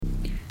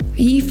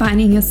Are you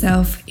finding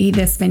yourself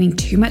either spending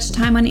too much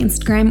time on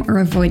Instagram or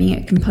avoiding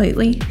it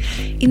completely?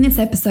 In this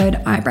episode,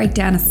 I break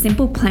down a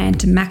simple plan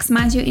to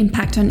maximize your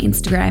impact on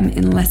Instagram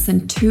in less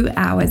than 2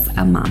 hours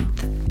a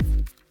month.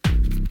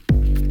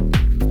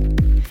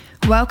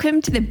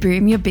 Welcome to the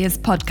Boom Your Biz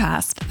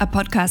podcast, a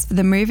podcast for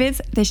the movers,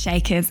 the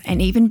shakers,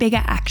 and even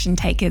bigger action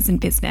takers in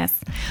business.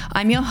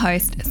 I'm your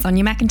host,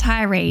 Sonia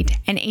McIntyre-Reid,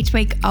 and each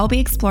week I'll be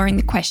exploring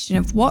the question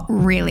of what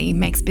really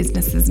makes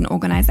businesses and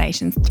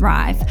organizations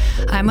thrive.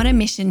 I'm on a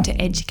mission to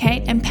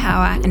educate,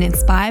 empower, and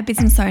inspire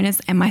business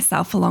owners and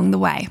myself along the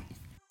way.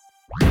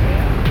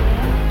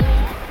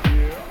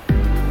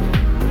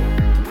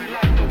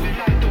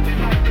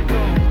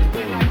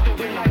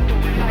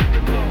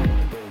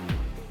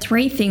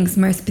 3 things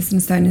most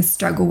business owners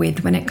struggle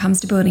with when it comes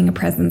to building a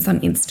presence on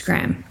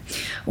Instagram.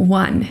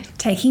 1,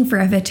 taking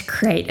forever to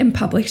create and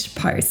publish a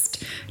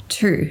post.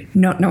 2,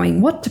 not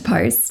knowing what to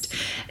post.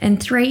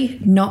 And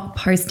 3, not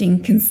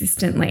posting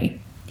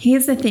consistently.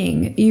 Here's the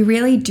thing, you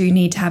really do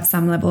need to have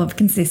some level of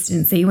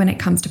consistency when it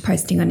comes to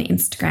posting on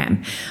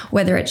Instagram,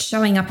 whether it's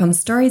showing up on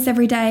stories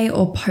every day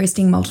or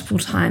posting multiple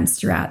times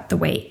throughout the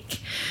week.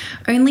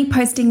 Only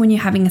posting when you're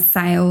having a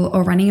sale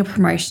or running a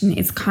promotion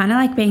is kind of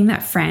like being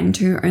that friend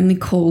who only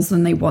calls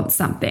when they want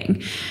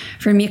something.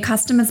 From your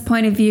customer's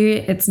point of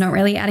view, it's not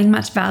really adding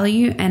much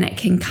value and it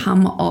can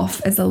come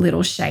off as a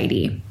little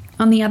shady.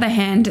 On the other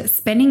hand,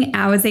 spending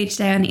hours each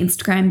day on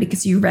Instagram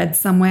because you read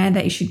somewhere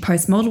that you should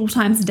post multiple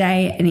times a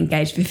day and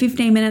engage for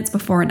 15 minutes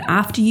before and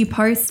after you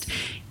post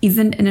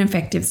isn't an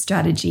effective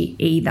strategy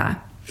either.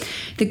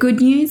 The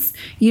good news,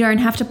 you don't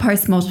have to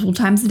post multiple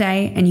times a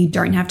day and you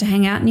don't have to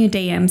hang out in your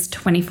DMs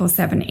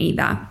 24/7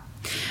 either.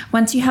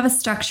 Once you have a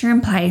structure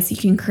in place, you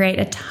can create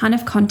a ton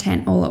of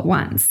content all at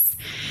once.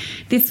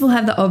 This will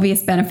have the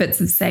obvious benefits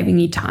of saving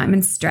you time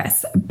and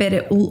stress, but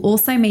it will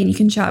also mean you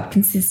can show up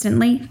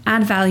consistently,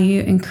 add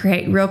value, and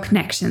create real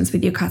connections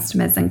with your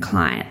customers and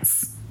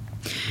clients.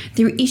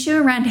 The issue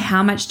around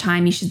how much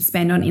time you should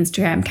spend on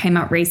Instagram came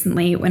up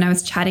recently when I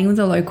was chatting with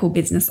a local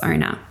business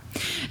owner.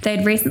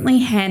 They'd recently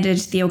handed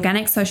the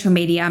organic social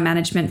media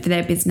management for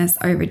their business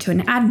over to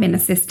an admin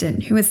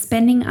assistant who was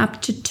spending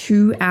up to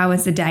 2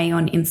 hours a day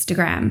on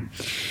Instagram.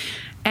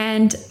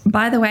 And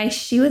by the way,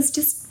 she was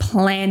just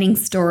planning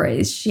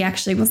stories. She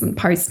actually wasn't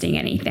posting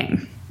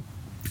anything.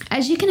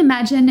 As you can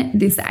imagine,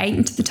 this ate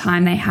into the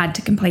time they had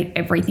to complete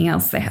everything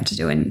else they had to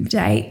do in a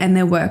day, and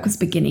their work was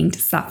beginning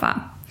to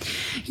suffer.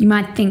 You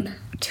might think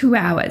 2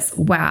 hours,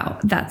 wow,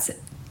 that's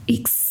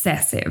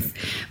excessive.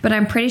 But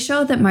I'm pretty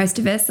sure that most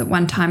of us at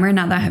one time or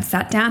another have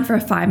sat down for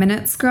a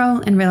 5-minute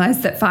scroll and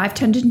realized that 5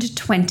 turned into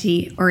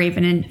 20 or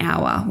even an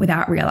hour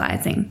without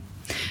realizing.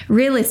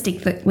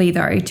 Realistically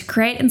though, to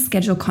create and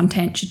schedule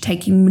content should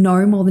take you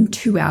no more than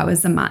 2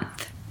 hours a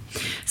month.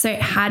 So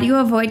how do you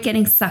avoid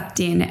getting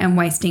sucked in and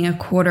wasting a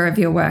quarter of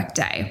your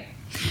workday?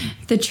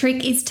 The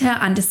trick is to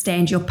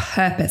understand your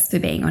purpose for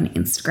being on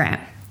Instagram.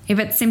 If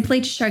it's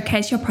simply to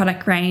showcase your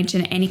product range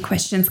and any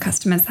questions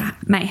customers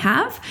may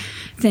have,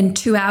 then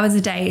 2 hours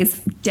a day is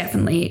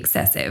definitely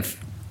excessive.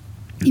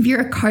 If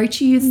you're a coach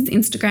who uses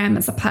Instagram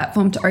as a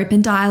platform to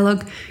open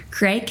dialogue,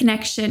 create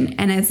connection,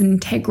 and as an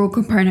integral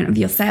component of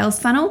your sales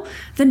funnel,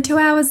 then 2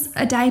 hours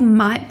a day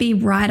might be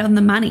right on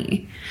the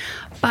money.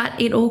 But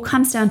it all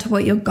comes down to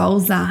what your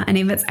goals are and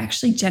if it's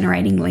actually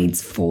generating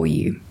leads for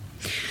you.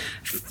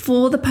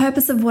 For the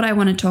purpose of what I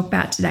want to talk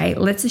about today,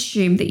 let's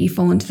assume that you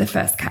fall into the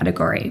first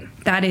category.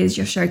 That is,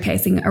 you're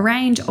showcasing a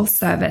range or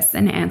service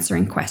and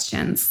answering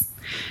questions.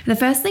 The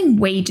first thing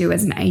we do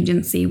as an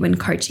agency when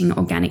coaching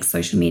organic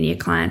social media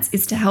clients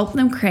is to help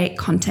them create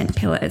content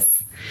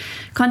pillars.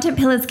 Content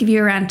pillars give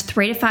you around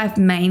 3 to 5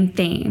 main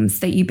themes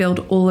that you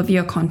build all of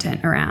your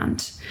content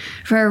around.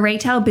 For a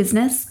retail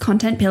business,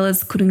 content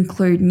pillars could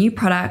include new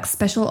products,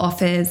 special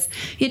offers,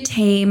 your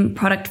team,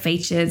 product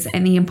features,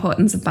 and the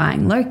importance of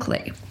buying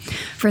locally.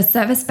 For a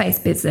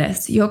service-based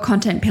business, your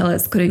content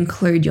pillars could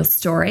include your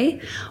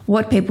story,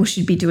 what people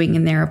should be doing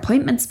in their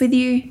appointments with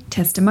you,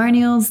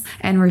 testimonials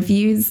and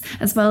reviews,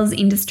 as well as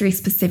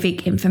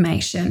industry-specific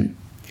information.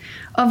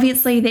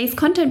 Obviously, these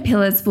content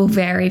pillars will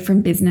vary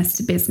from business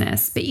to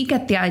business, but you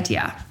get the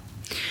idea.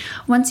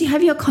 Once you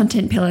have your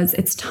content pillars,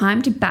 it's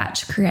time to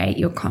batch create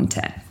your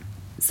content.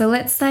 So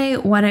let's say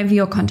one of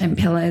your content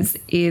pillars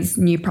is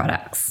new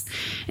products.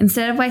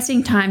 Instead of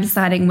wasting time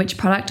deciding which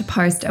product to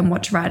post and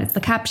what to write as the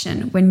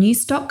caption, when new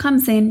stock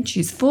comes in,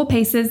 choose 4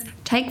 pieces,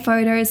 take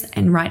photos,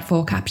 and write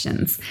 4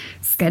 captions.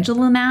 Schedule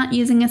them out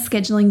using a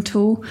scheduling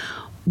tool,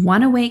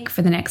 1 a week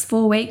for the next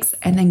 4 weeks,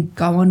 and then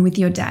go on with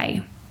your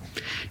day.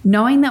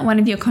 Knowing that one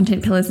of your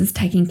content pillars is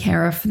taken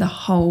care of for the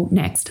whole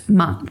next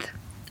month.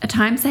 A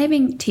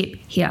time-saving tip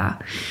here.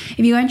 If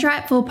you're going to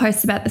write 4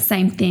 posts about the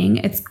same thing,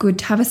 it's good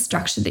to have a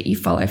structure that you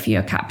follow for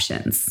your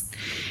captions.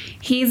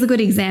 Here's a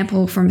good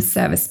example from a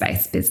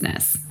service-based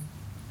business.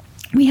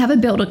 We have a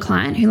builder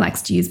client who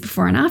likes to use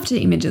before and after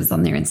images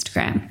on their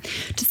Instagram.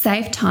 To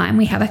save time,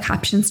 we have a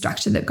caption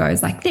structure that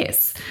goes like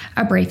this: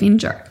 a brief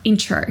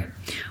intro,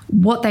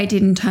 what they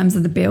did in terms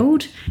of the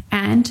build,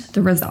 and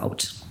the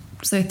result.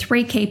 So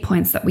 3 key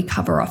points that we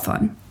cover off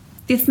on.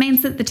 This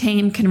means that the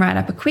team can write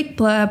up a quick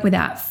blurb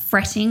without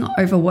fretting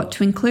over what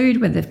to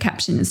include, whether the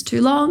caption is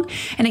too long,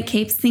 and it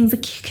keeps things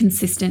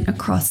consistent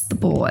across the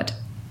board.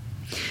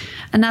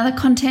 Another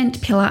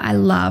content pillar I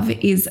love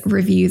is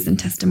reviews and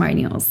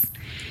testimonials.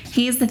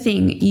 Here's the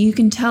thing, you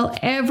can tell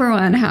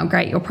everyone how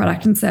great your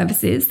product and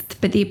service is,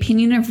 but the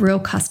opinion of real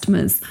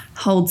customers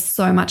holds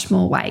so much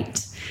more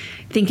weight.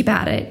 Think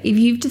about it. If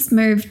you've just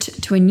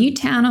moved to a new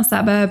town or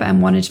suburb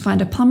and wanted to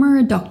find a plumber,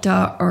 a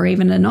doctor, or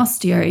even an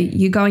osteo,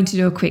 you're going to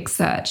do a quick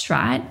search,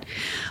 right?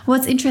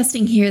 What's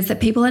interesting here is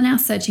that people are now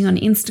searching on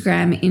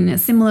Instagram in a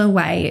similar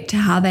way to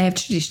how they have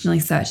traditionally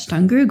searched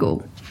on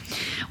Google.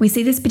 We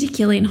see this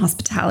particularly in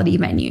hospitality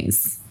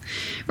venues.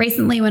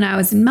 Recently, when I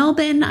was in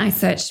Melbourne, I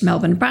searched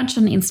Melbourne brunch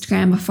on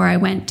Instagram before I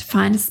went to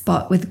find a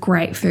spot with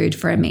great food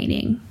for a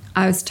meeting.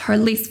 I was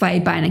totally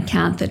swayed by an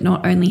account that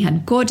not only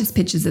had gorgeous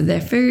pictures of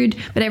their food,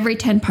 but every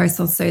 10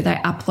 posts or so they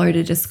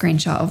uploaded a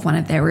screenshot of one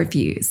of their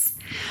reviews.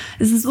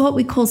 This is what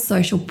we call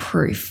social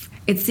proof.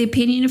 It's the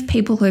opinion of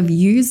people who have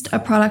used a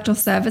product or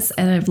service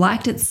and have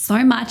liked it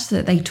so much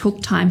that they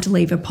took time to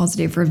leave a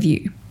positive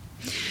review.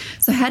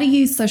 So how to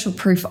use social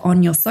proof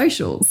on your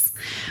socials?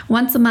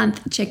 Once a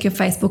month, check your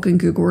Facebook and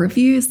Google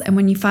reviews, and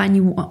when you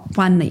find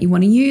one that you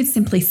want to use,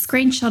 simply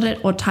screenshot it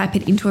or type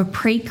it into a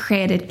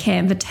pre-created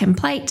Canva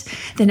template,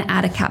 then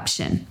add a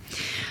caption.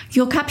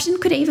 Your caption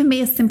could even be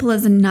as simple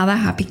as another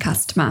happy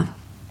customer.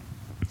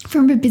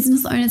 From a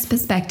business owner's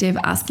perspective,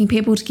 asking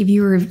people to give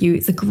you a review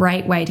is a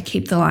great way to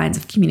keep the lines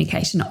of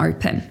communication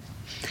open.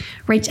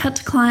 Reach out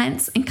to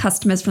clients and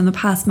customers from the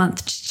past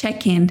month to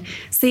check in,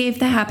 see if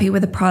they're happy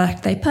with the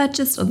product they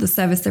purchased or the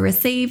service they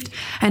received,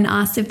 and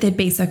ask if they'd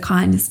be so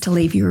kind as to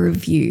leave you a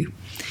review.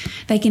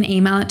 They can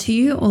email it to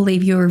you or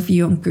leave you a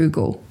review on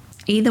Google.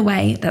 Either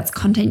way, that's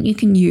content you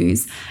can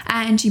use,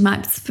 and you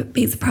might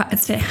be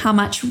surprised at how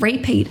much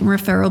repeat and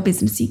referral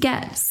business you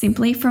get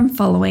simply from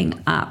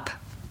following up.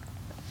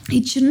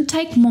 It shouldn't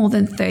take more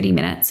than 30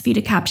 minutes for you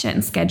to capture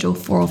and schedule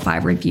 4 or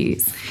 5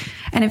 reviews.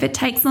 And if it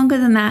takes longer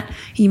than that,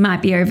 you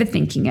might be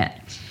overthinking it.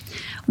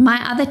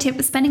 My other tip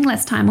for spending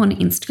less time on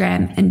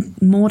Instagram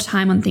and more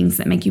time on things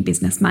that make you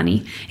business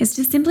money is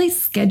to simply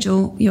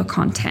schedule your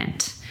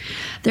content.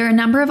 There are a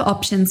number of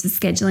options for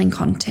scheduling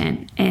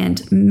content,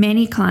 and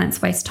many clients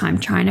waste time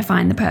trying to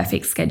find the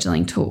perfect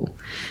scheduling tool.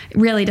 It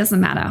really doesn't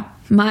matter.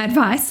 My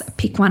advice,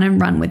 pick one and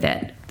run with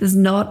it. There's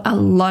not a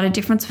lot of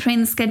difference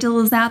between the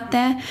schedulers out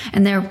there,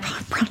 and there are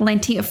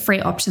plenty of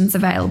free options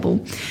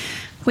available.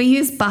 We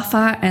use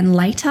Buffer and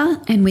Later,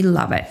 and we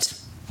love it.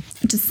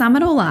 To sum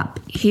it all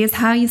up, here's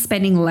how you're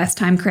spending less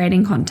time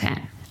creating content.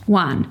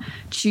 1.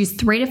 Choose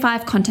 3 to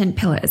 5 content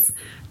pillars.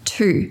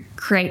 2.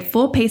 Create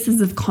 4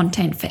 pieces of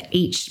content for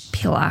each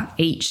pillar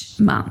each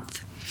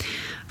month.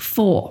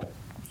 3.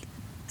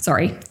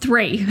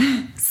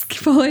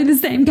 Follow the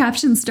same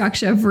caption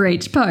structure for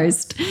each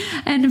post.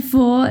 And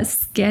 4,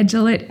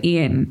 schedule it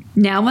in.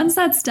 Now, once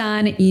that's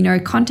done, you know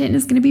content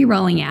is going to be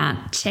rolling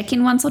out. Check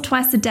in once or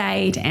twice a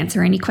day to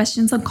answer any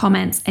questions or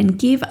comments and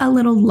give a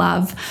little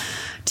love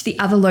to the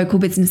other local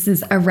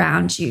businesses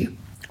around you.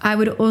 I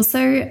would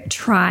also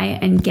try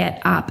and get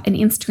up an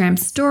Instagram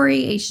story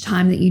each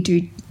time that you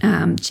do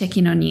check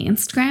in on your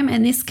Instagram.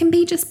 And this can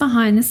be just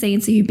behind the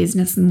scenes of your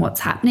business and what's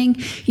happening.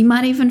 You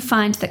might even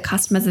find that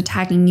customers are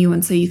tagging you,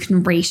 and so you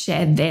can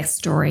reshare their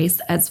stories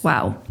as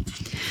well.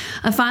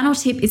 A final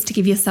tip is to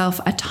give yourself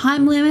a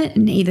time limit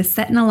and either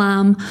set an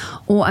alarm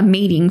or a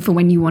meeting for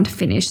when you want to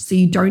finish so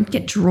you don't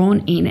get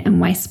drawn in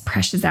and waste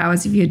precious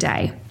hours of your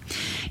day.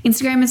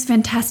 Instagram is a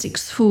fantastic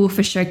tool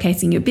for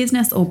showcasing your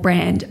business or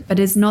brand, but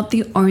is not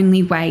the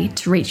only way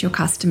to reach your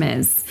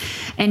customers.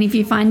 And if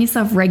you find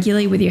yourself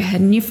regularly with your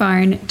head in your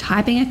phone,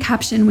 typing a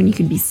caption when you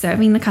could be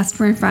serving the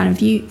customer in front of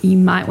you, you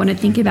might want to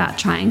think about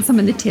trying some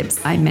of the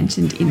tips I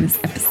mentioned in this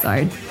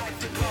episode.